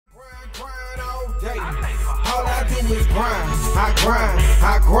grind, I grind,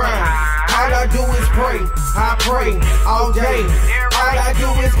 I grind. All I do is pray, I pray all day. All I do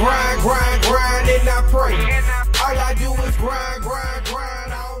is grind, grind, grind, and I pray. All I do is grind, grind,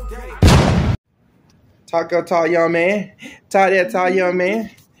 grind all day. Talk your talk, young man. Talk that talk, young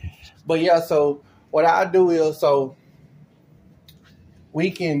man. But yeah, so what I do is, so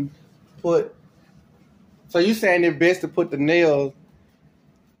we can put, so you saying it's best to put the nails,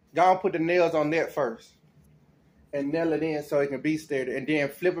 go and put the nails on that first and nail it in so it can be steady, and then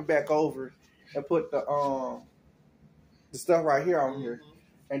flip it back over and put the stuff right here on here,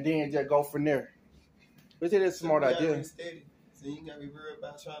 and then just go from there. Which is a smart idea. Steady. So you gotta be worried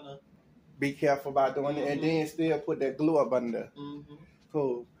about trying to be careful about doing it, and then still put that glue up under there.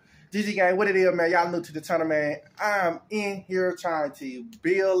 Cool. GG gang, what it is, man? Y'all new to the channel, man. I'm in here trying to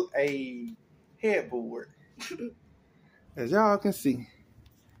build a headboard. As y'all can see,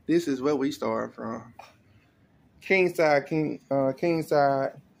 this is where we started from. King side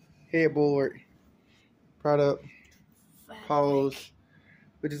headboard product pose.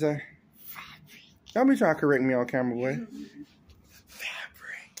 What is that? Y'all be trying to correct me on camera, boy.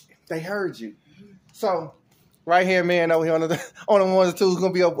 Fabric. They heard you. So right here, man, over here on the ones and twos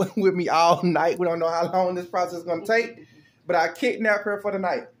gonna be up with me all night. We don't know how long this process is gonna take, but I kidnapped her for the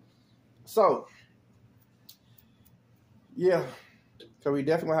night. So yeah, so we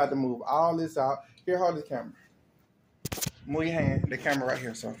definitely gonna have to move all this out. Here, hold the camera. Move your hand, the camera right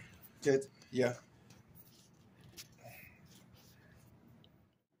here. So just yeah.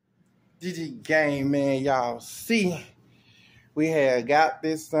 GG gang, man, y'all see, we had got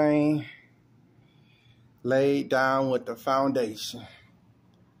this thing laid down with the foundation.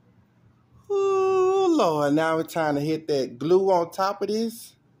 Ooh, Lord, now it's time to hit that glue on top of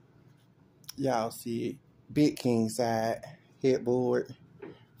this. Y'all see it. Big king side headboard.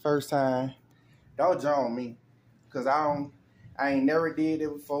 First time. Don't join me, because I ain't never did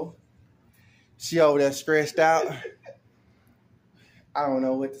it before. She over there stressed out. I don't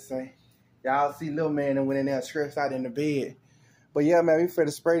know what to say. Y'all see little man that went in there stressed out in the bed. But yeah, man, we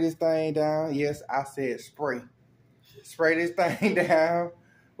finna spray this thing down. Yes, I said spray. Spray this thing down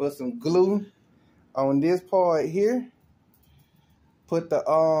with some glue on this part here. Put the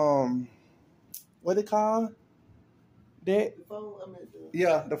what it called? That? the phone.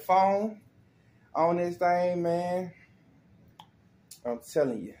 Yeah, the foam on this thing, man. I'm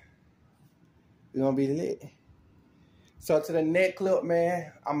telling you, we're gonna be lit. So to the neck clip,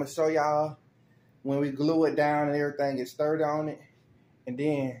 man, I'm gonna show y'all when we glue it down and everything gets sturdy on it. And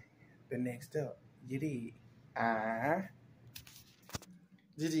then the next step, you did.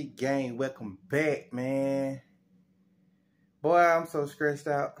 GG gang, welcome back, man. Boy, I'm so stressed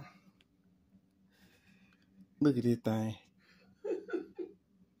out. Look at this thing.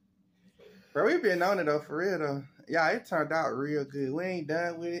 Bro, we been on it though, for real though. Yeah, it turned out real good. We ain't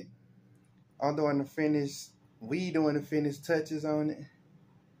done with it. I'm doing the finish. We doing the finished touches on it.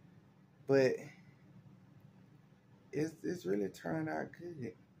 But it's really turning out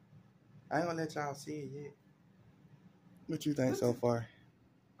good. I ain't gonna let y'all see it yet. What you think so far?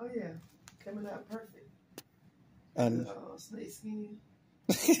 Oh yeah, coming out perfect. And snake skin.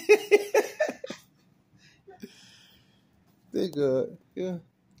 they good, yeah.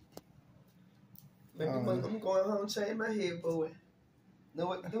 Maybe I'm going home and change my headboard. Know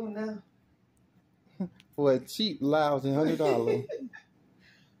what to do now? For a cheap, lousy $100.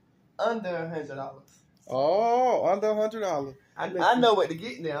 Under $100. Oh, under $100. I know what to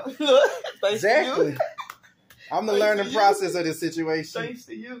get now. Exactly. I'm the learning process of this situation. Thanks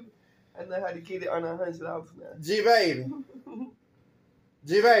to you. I know how to get it under $100 now. G baby.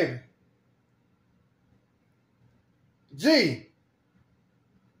 G baby. G.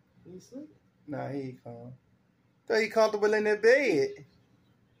 You sleep? Nah, he ain't calm. So he comfortable in that bed.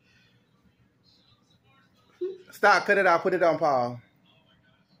 Stop, cut it out, put it on pause.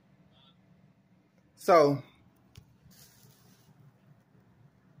 So,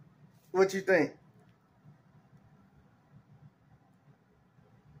 what you think?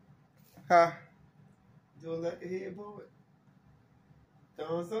 Huh? Do it like a headboard?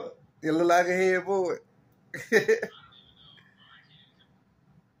 Thumbs up? It look like a headboard.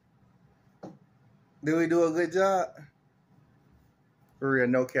 Did we do a good job? For real,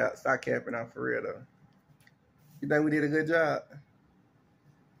 no cap. Stop capping out for real though. You think we did a good job?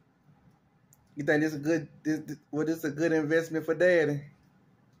 You think this is a good investment for Daddy?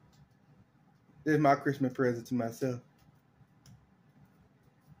 This is my Christmas present to myself.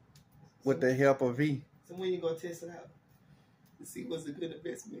 With the help of V. So when you gonna test it out? To see what's a good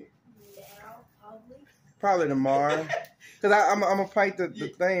investment? Now, probably. Probably tomorrow. Cause I'm gonna paint the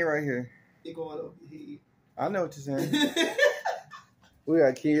thing right here. It going over your head. I know what you're saying. We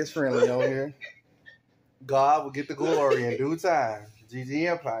got kids friendly over here. God will get the glory in due time. GG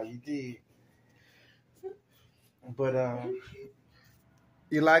Empire, you did. But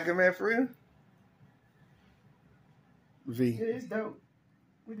you like it, man, for real? V. Yeah, it's dope.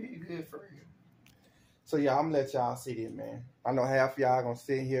 We did good for real. So yeah, I'm gonna let y'all see this, man. I know half of y'all gonna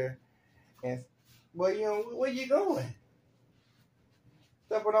sit here and, well, you know, where you going?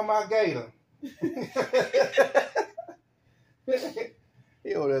 Stepping on my gator.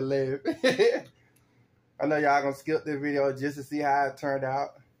 He over there laughing. I know y'all gonna skip this video just to see how it turned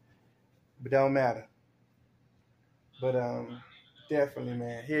out, but don't matter. But definitely,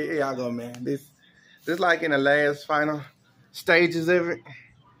 man. Here y'all go, man. This like in the last final stages of it.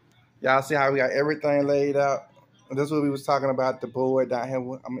 Y'all see how we got everything laid out. And that's what we was talking about, the board down here.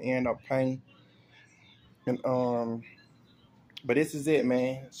 I'm gonna end up painting. And but this is it,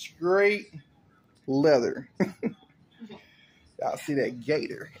 man. Straight leather. Y'all see that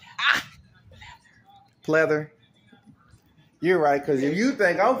gator? Pleather. You're right, because if you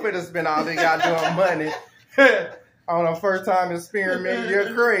think I'm finna spend all this goddamn money on a first time experiment,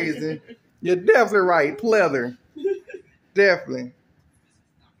 you're crazy. You're definitely right. Pleather. Definitely.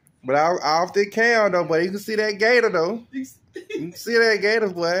 But I off the cam though, but you can see that gator though. You can see that gator,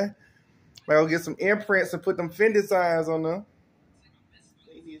 boy. I'll get some imprints and put them Fendi signs on them.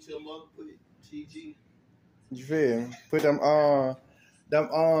 They need your mother put GG. You feel me? Put them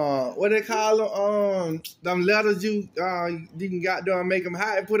what they call them letters you can got there and make them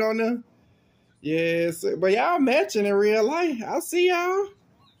hot and put on them. Yes, but y'all matching in real life. I see y'all.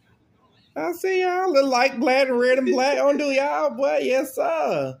 Look like black and red and black on do y'all, boy. Yes,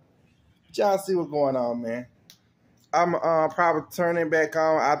 sir. Y'all see what's going on, man. I'm probably turning back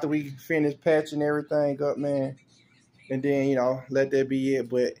on after we finish patching everything up, man. And then, you know, let that be it.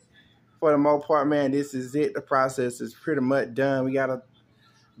 But for the most part, man, this is it. The process is pretty much done. We got to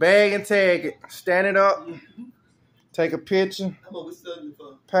bag and tag it. Stand it up. Take a picture. How much we selling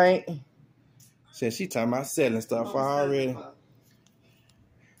for? Paint. Said she talking about selling stuff already.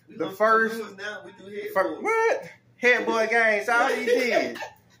 The first. We do headboard. What? Headboard games. All you did.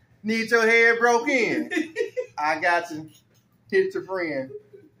 Need your head broke in. I got you. Hit your friend.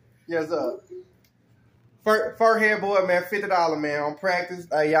 Yes, sir. For headboard, man, $50, man, on practice.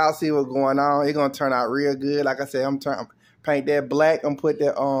 Y'all see what's going on. It's going to turn out real good. Like I said, I'm paint that black. I'm put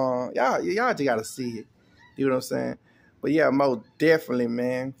that on. Y'all just got to see it. You know what I'm saying? But yeah, most definitely,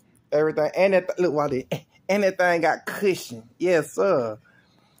 man. Everything. And that, look, why they, and that thing got cushion. Yes, sir.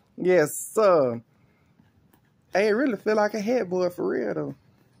 Yes, sir. Hey, it really feel like a headboard for real, though.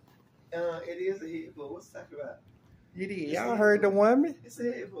 It is a headboard. What's that about? You did. Y'all heard the woman? It's a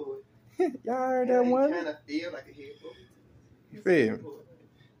headboard. Y'all heard that woman? It kind of feel like a headboard. You feel me?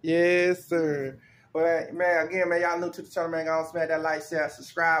 Yes, sir. But, man, again, man, y'all new to the channel, man. Go on, smash that like, share,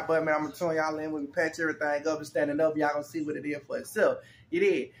 subscribe button, man. I'm going to tune y'all in when we patch everything up and standing up. Y'all going to see what it is for itself. You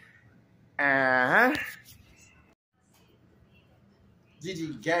did.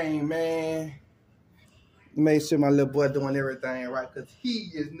 GG game, man. Make sure my little boy doing everything right, because he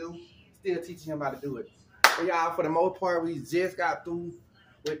is new. Still teaching him how to do it. But y'all, for the most part, we just got through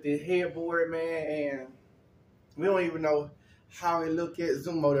with the headboard, man, and we don't even know how it look at.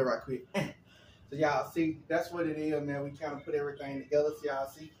 Zoom mode it right quick. So y'all see, that's what it is, man. We kind of put everything together. So y'all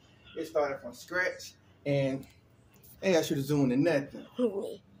see, it started from scratch, and I ain't asked you to zoom in nothing.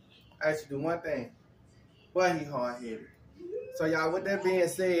 I asked you to do one thing. Boy, he hard-headed. So y'all, with that being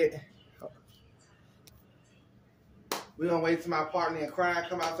said, we're going to wait till my partner in crime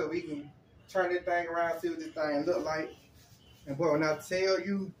come out so we can turn this thing around, see what this thing look like. And boy, when I tell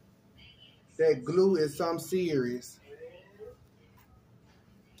you that glue is something serious,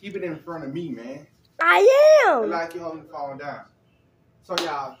 keep it in front of me, man. I am. Like you're holding the phone down. So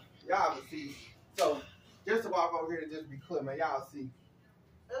y'all can see. So just to walk over here and just be clear, man, y'all see.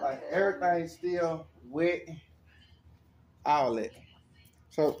 Like everything's still wet. All that.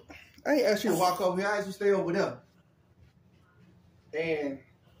 So I ain't asked you to walk over here. I asked you to stay over there. And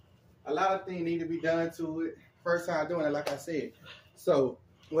a lot of things need to be done to it. First time doing it, like I said. So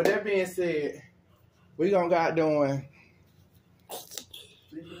with that being said, we gonna got doing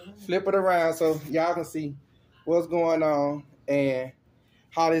flip it around so y'all can see what's going on and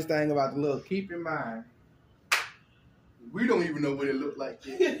how this thing about to look. Keep in mind, we don't even know what it look like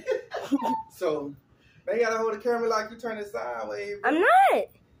yet. So they gotta hold the camera like you turn it sideways. I'm not.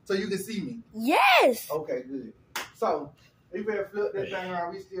 So you can see me. Yes. Okay, good. So we better flip that thing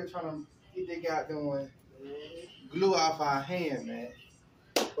around. We still trying to get that guy doing glue off our hand, man.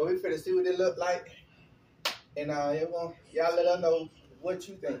 But we finna see what it look like. And y'all let us know what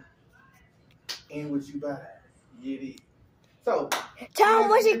you think. and what you buy. You get it? So, Tell them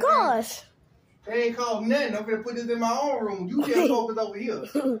what it costs. they ain't called nothing. I'm gonna put this in my own room. You just focus over here.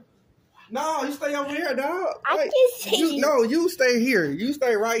 No, you stay over here, dog. I Wait, can see. No, you stay here. You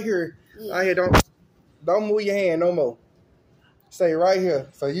stay right here. Right here. Don't move your hand no more. Stay right here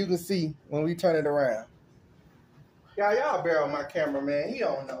so you can see when we turn it around. Y'all bear on my camera, man. He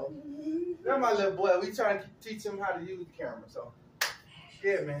don't know. That's my little boy. We trying to teach him how to use the camera. So,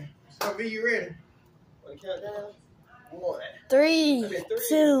 yeah, man. So, be you ready? Want to count down? 1. 3,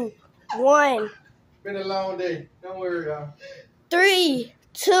 2, 1. Been a long day. Don't worry, y'all. 3,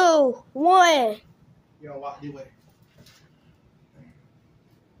 2, 1. You don't walk your way.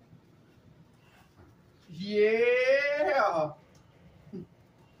 Yeah.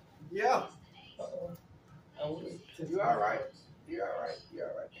 Yeah. You all right? You all right? You all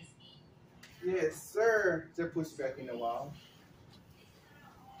right? Yes, sir. Just push back in the wall.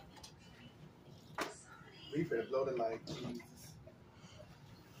 We finna blow the light. Jesus.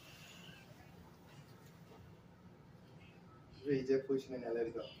 Really just pushing in there, let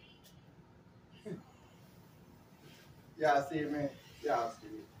it go. Y'all see it, man? Y'all see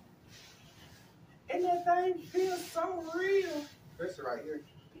it. And that thing feels so real. That's right here.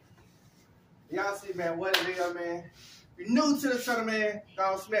 Y'all see, man, what it is, man. If you're new to the channel, man,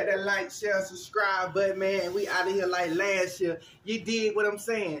 don't smack that like, share, subscribe button, man. We out of here like last year. You did what I'm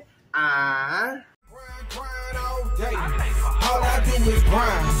saying. Grind all day. All I do is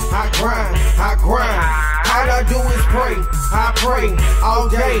grind. I grind. All I do is pray. I pray all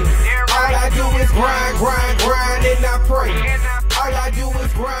day. All I do is grind, and I pray. All I do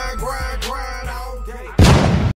is grind.